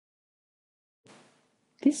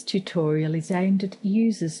This tutorial is aimed at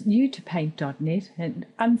users new to Paint.net and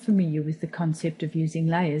unfamiliar with the concept of using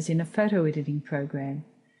layers in a photo editing program.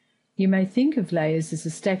 You may think of layers as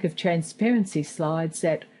a stack of transparency slides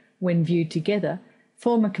that, when viewed together,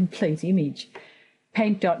 form a complete image.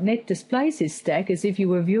 Paint.net displays this stack as if you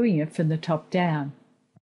were viewing it from the top down.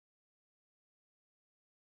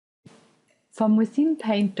 From within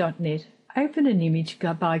Paint.net, open an image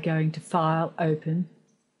by going to File, Open,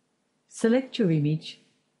 select your image,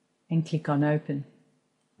 and click on Open.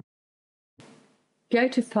 Go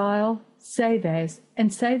to File, Save As,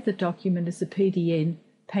 and save the document as a PDN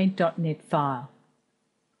Paint.net file.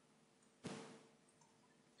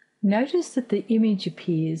 Notice that the image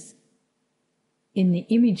appears in the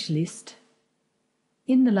Image list,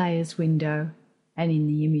 in the Layers window, and in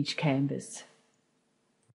the Image canvas.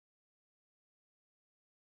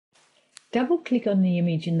 Double-click on the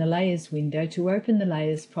image in the Layers window to open the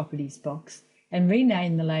Layers Properties box and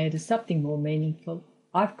rename the layer to something more meaningful.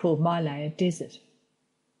 I've called my layer Desert.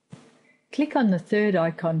 Click on the third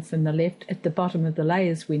icon from the left at the bottom of the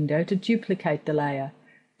Layers window to duplicate the layer.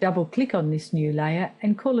 Double-click on this new layer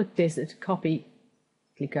and call it Desert Copy.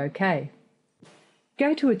 Click OK.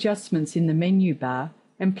 Go to Adjustments in the menu bar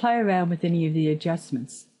and play around with any of the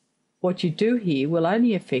adjustments. What you do here will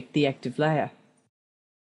only affect the active layer.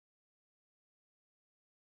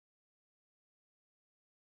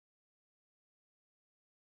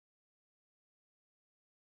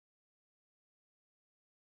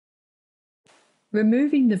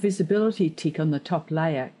 Removing the visibility tick on the top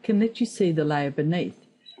layer can let you see the layer beneath.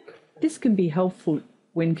 This can be helpful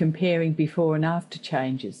when comparing before and after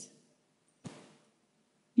changes.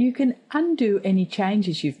 You can undo any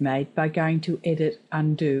changes you've made by going to Edit,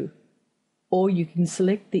 Undo, or you can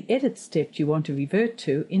select the edit step you want to revert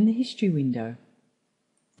to in the History window.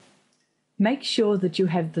 Make sure that you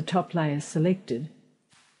have the top layer selected.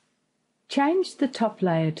 Change the top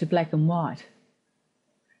layer to black and white.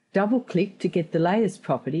 Double-click to get the Layers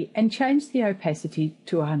property and change the opacity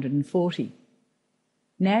to 140.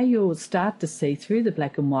 Now you'll start to see through the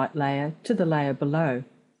black and white layer to the layer below.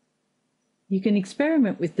 You can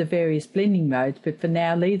experiment with the various blending modes, but for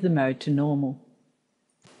now leave the mode to normal.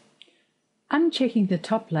 Unchecking the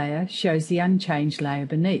top layer shows the unchanged layer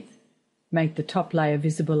beneath. Make the top layer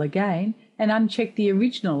visible again and uncheck the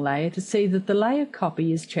original layer to see that the layer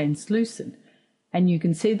copy is translucent, and you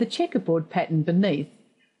can see the checkerboard pattern beneath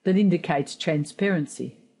that indicates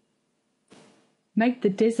transparency. Make the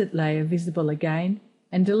Desert layer visible again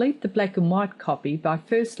and delete the black and white copy by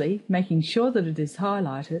firstly making sure that it is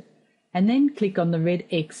highlighted and then click on the red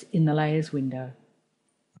X in the Layers window.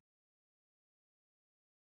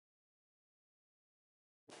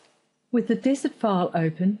 With the Desert file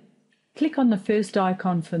open, click on the first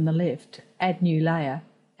icon from the left, Add New Layer,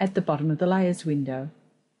 at the bottom of the Layers window.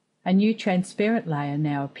 A new transparent layer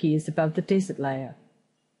now appears above the Desert layer.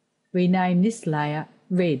 Rename this layer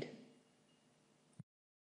Red.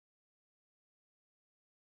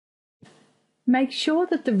 Make sure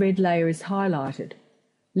that the red layer is highlighted.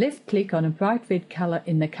 Left-click on a bright red colour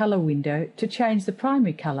in the Colour window to change the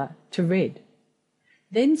primary colour to red.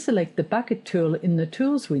 Then select the Bucket tool in the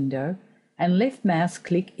Tools window and left-mouse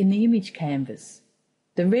click in the Image canvas.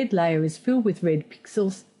 The red layer is filled with red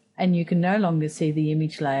pixels and you can no longer see the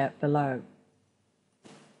image layer below.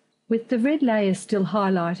 With the red layer still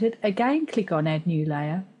highlighted, again click on Add New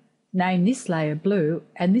Layer, name this layer Blue,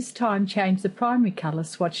 and this time change the primary colour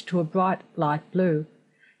swatch to a bright light blue,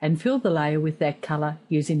 and fill the layer with that colour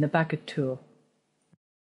using the Bucket tool.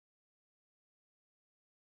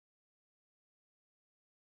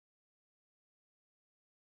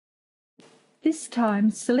 This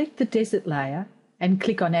time select the Desert layer and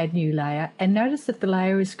click on Add New Layer, and notice that the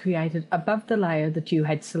layer is created above the layer that you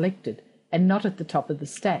had selected and not at the top of the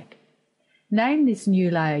stack. Name this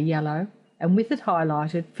new layer Yellow, and with it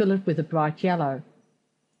highlighted, fill it with a bright yellow.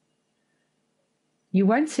 You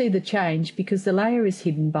won't see the change because the layer is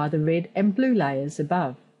hidden by the red and blue layers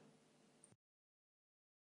above.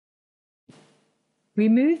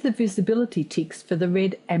 Remove the visibility ticks for the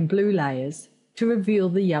red and blue layers to reveal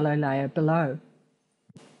the yellow layer below.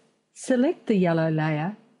 Select the yellow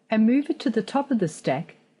layer and move it to the top of the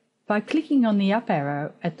stack by clicking on the up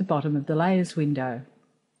arrow at the bottom of the Layers window.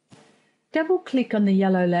 Double-click on the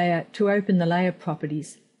yellow layer to open the Layer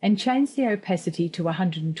Properties and change the opacity to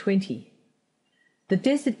 120. The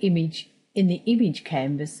Desert image in the Image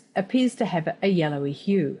canvas appears to have a yellowy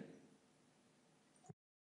hue.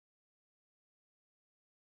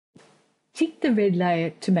 Tick the red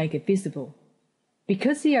layer to make it visible.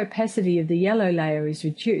 Because the opacity of the yellow layer is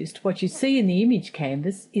reduced, what you see in the Image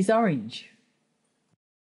canvas is orange.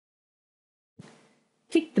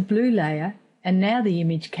 Tick the blue layer and now the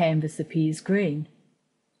image canvas appears green.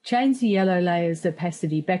 Change the yellow layer's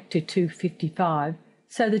opacity back to 255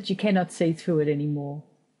 so that you cannot see through it anymore.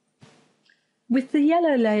 With the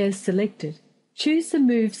yellow layer selected, choose the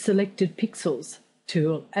Move Selected Pixels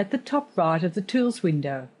tool at the top right of the Tools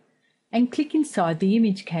window and click inside the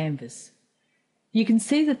image canvas. You can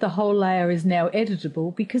see that the whole layer is now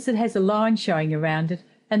editable because it has a line showing around it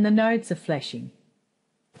and the nodes are flashing.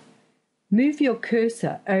 Move your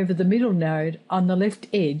cursor over the middle node on the left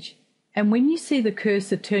edge, and when you see the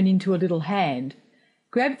cursor turn into a little hand,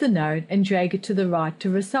 grab the node and drag it to the right to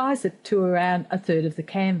resize it to around a third of the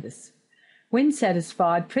canvas. When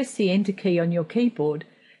satisfied, press the Enter key on your keyboard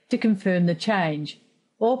to confirm the change,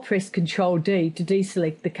 or press Ctrl-D to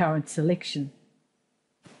deselect the current selection.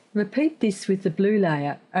 Repeat this with the blue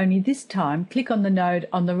layer, only this time click on the node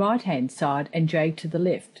on the right-hand side and drag to the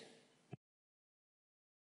left.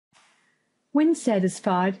 When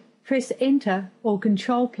satisfied, press Enter or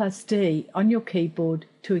Ctrl+D on your keyboard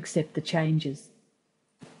to accept the changes.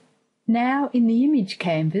 Now in the image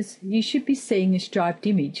canvas, you should be seeing a striped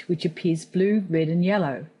image which appears blue, red and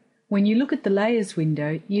yellow. When you look at the Layers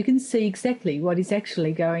window, you can see exactly what is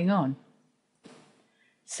actually going on.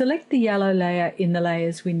 Select the yellow layer in the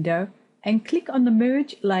Layers window and click on the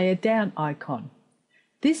Merge Layer Down icon.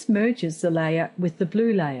 This merges the layer with the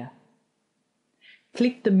blue layer.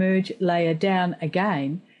 Click the Merge Layer Down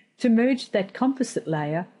again to merge that composite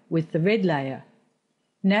layer with the red layer.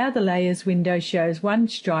 Now the Layers window shows one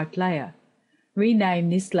striped layer. Rename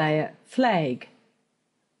this layer Flag.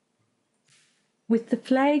 With the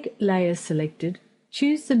Flag layer selected,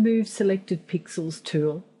 choose the Move Selected Pixels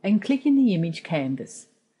tool and click in the image canvas.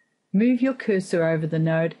 Move your cursor over the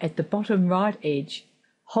node at the bottom right edge,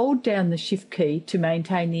 hold down the Shift key to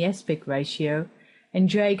maintain the aspect ratio, and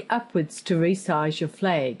drag upwards to resize your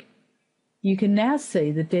flag. You can now see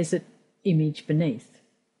the desert image beneath.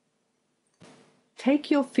 Take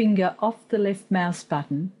your finger off the left mouse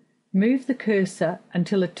button, move the cursor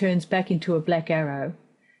until it turns back into a black arrow,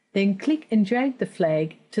 then click and drag the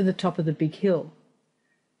flag to the top of the big hill.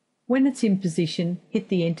 When it's in position, hit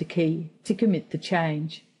the Enter key to commit the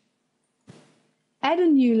change. Add a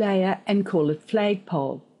new layer and call it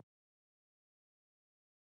Flagpole.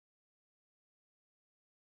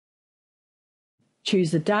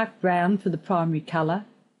 Choose a dark brown for the primary colour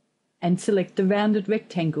and select the Rounded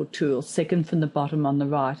Rectangle tool second from the bottom on the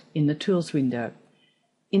right in the Tools window.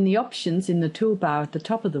 In the options in the toolbar at the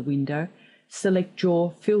top of the window, select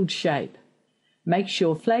Draw Filled Shape. Make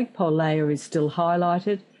sure Flagpole layer is still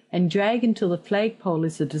highlighted and drag until the flagpole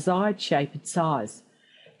is the desired shape and size.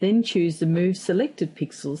 Then choose the Move Selected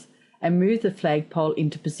Pixels and move the flagpole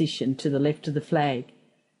into position to the left of the flag.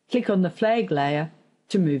 Click on the Flag layer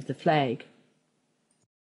to move the flag.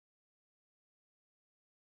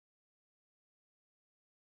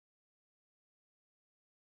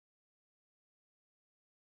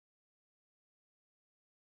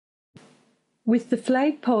 With the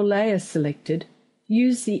flagpole layer selected,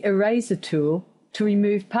 use the Eraser tool to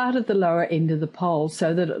remove part of the lower end of the pole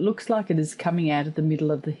so that it looks like it is coming out of the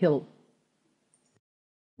middle of the hill.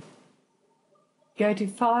 Go to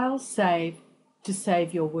File, Save to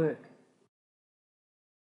save your work.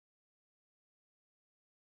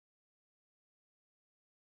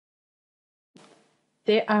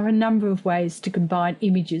 There are a number of ways to combine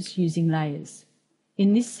images using layers.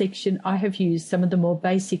 In this section, I have used some of the more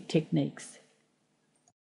basic techniques.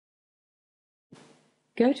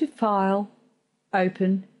 Go to File,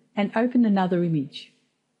 Open, and open another image.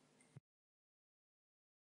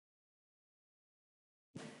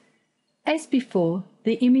 As before,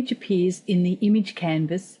 the image appears in the Image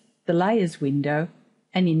Canvas, the Layers window,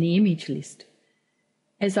 and in the image list.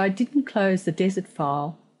 As I didn't close the desert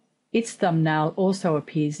file, its thumbnail also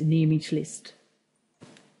appears in the image list.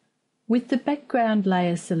 With the background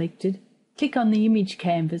layer selected, click on the Image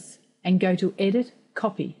Canvas and go to Edit,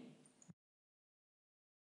 Copy.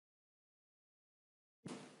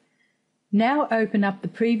 Now open up the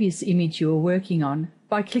previous image you are working on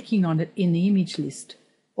by clicking on it in the image list,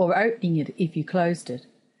 or opening it if you closed it.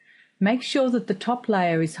 Make sure that the top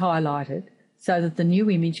layer is highlighted so that the new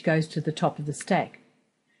image goes to the top of the stack.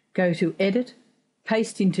 Go to Edit,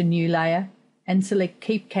 Paste into New Layer, and select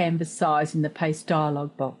Keep Canvas Size in the Paste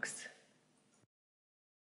dialog box.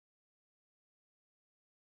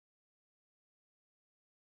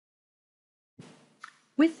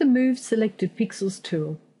 With the Move Selected Pixels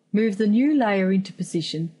tool, move the new layer into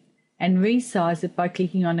position and resize it by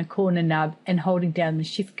clicking on a corner nub and holding down the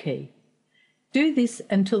Shift key. Do this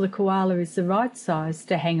until the koala is the right size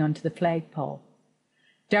to hang onto the flagpole.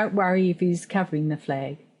 Don't worry if it is covering the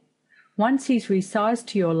flag. Once he's resized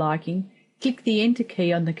to your liking, click the Enter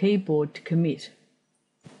key on the keyboard to commit.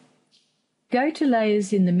 Go to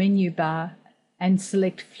Layers in the menu bar and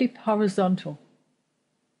select Flip Horizontal.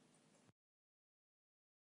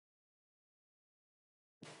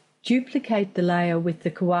 Duplicate the layer with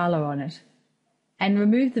the koala on it and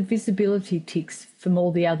remove the visibility ticks from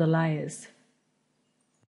all the other layers.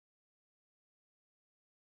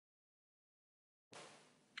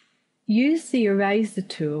 Use the Eraser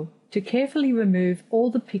tool to carefully remove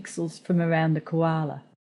all the pixels from around the koala.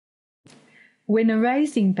 When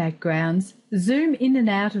erasing backgrounds, zoom in and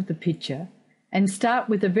out of the picture and start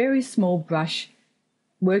with a very small brush,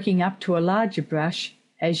 working up to a larger brush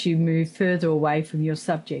as you move further away from your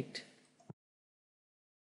subject.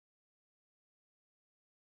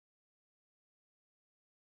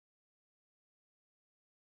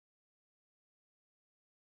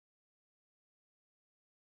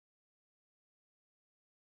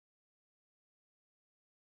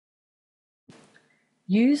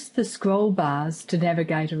 Use the scroll bars to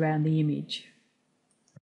navigate around the image.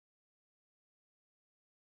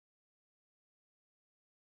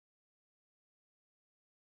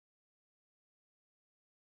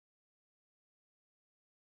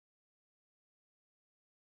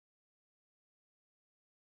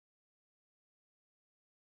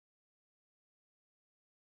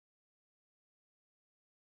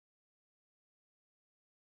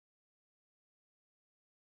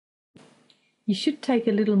 You should take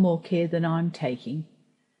a little more care than I'm taking.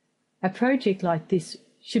 A project like this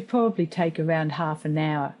should probably take around half an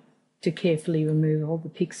hour to carefully remove all the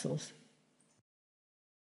pixels.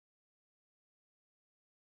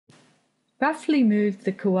 Roughly move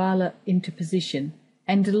the koala into position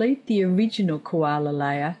and delete the original koala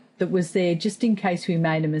layer that was there just in case we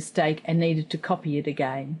made a mistake and needed to copy it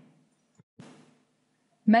again.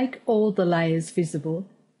 Make all the layers visible.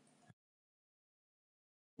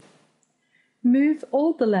 Move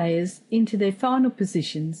all the layers into their final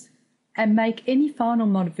positions and make any final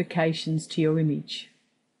modifications to your image.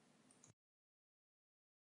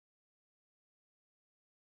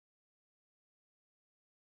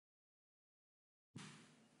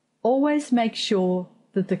 Always make sure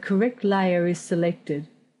that the correct layer is selected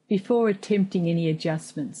before attempting any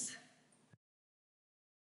adjustments.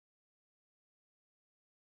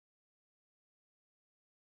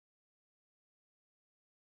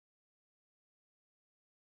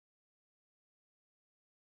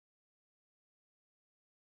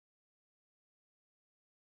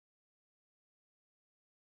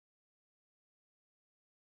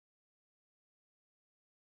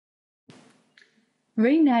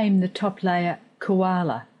 Rename the top layer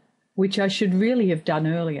Koala, which I should really have done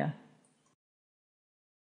earlier.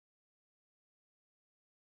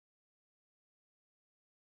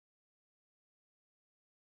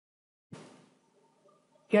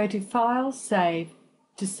 Go to File, Save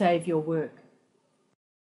to save your work.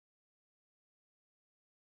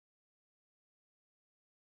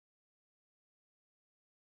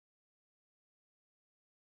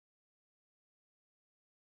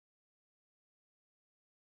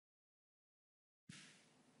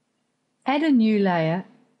 Add a new layer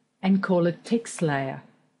and call it Text Layer.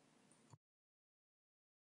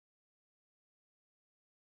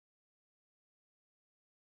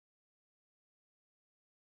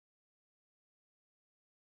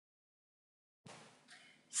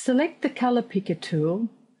 Select the Colour Picker tool.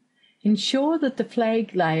 Ensure that the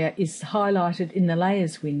flag layer is highlighted in the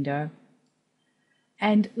Layers window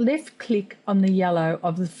and left-click on the yellow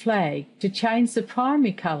of the flag to change the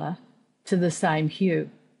primary colour to the same hue.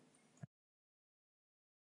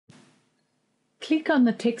 Click on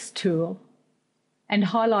the Text tool and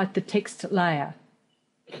highlight the text layer.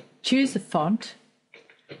 Choose a font.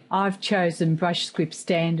 I've chosen BrushScript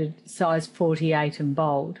Standard size 48 and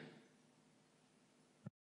bold.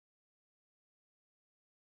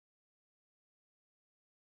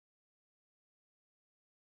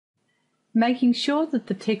 Making sure that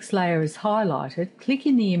the text layer is highlighted, click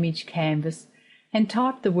in the image canvas and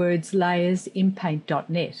type the words Layers in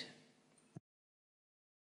Paint.net.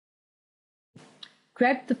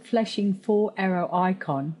 Grab the flashing 4-arrow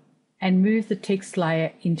icon and move the text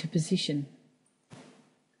layer into position.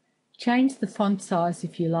 Change the font size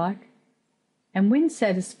if you like, and when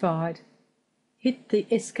satisfied, hit the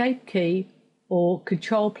Escape key or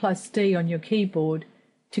Ctrl+D on your keyboard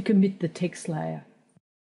to commit the text layer.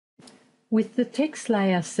 With the text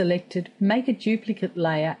layer selected, make a duplicate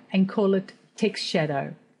layer and call it Text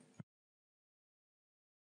Shadow.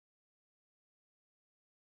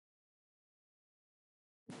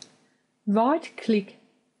 Right-click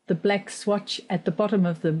the black swatch at the bottom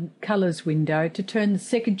of the Colours window to turn the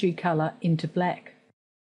secondary colour into black.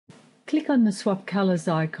 Click on the Swap Colours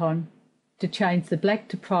icon to change the black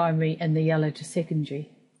to primary and the yellow to secondary.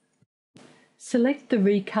 Select the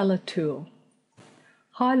Recolor tool.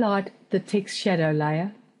 Highlight the text shadow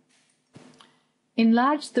layer.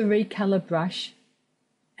 Enlarge the Recolor brush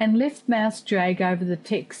and left mouse drag over the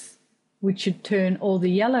text, which should turn all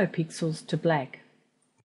the yellow pixels to black.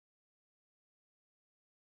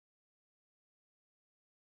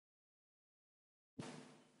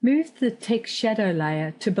 Move the text shadow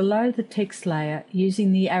layer to below the text layer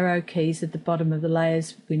using the arrow keys at the bottom of the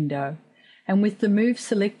Layers window, and with the Move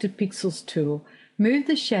Selected Pixels tool, move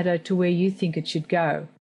the shadow to where you think it should go.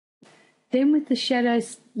 Then with the shadow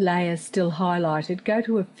layer still highlighted, go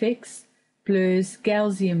to Effects, Blurs,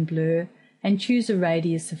 Gaussian Blur, and choose a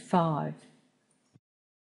radius of 5.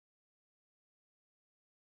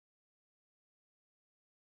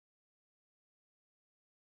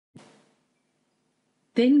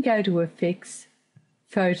 Then go to Effects,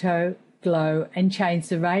 Photo, Glow, and change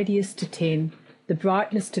the radius to 10, the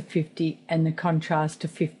brightness to 50, and the contrast to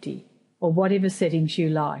 50, or whatever settings you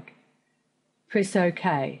like. Press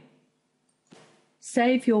OK.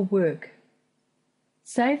 Save your work.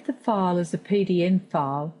 Save the file as a PDN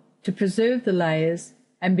file to preserve the layers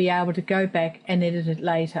and be able to go back and edit it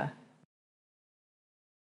later.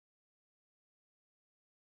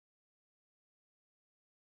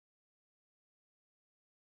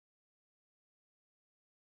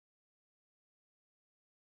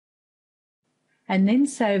 And then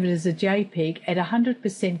save it as a JPEG at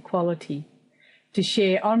 100% quality to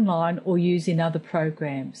share online or use in other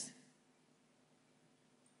programs.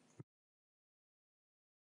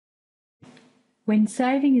 When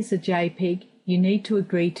saving as a JPEG, you need to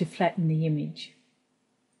agree to flatten the image.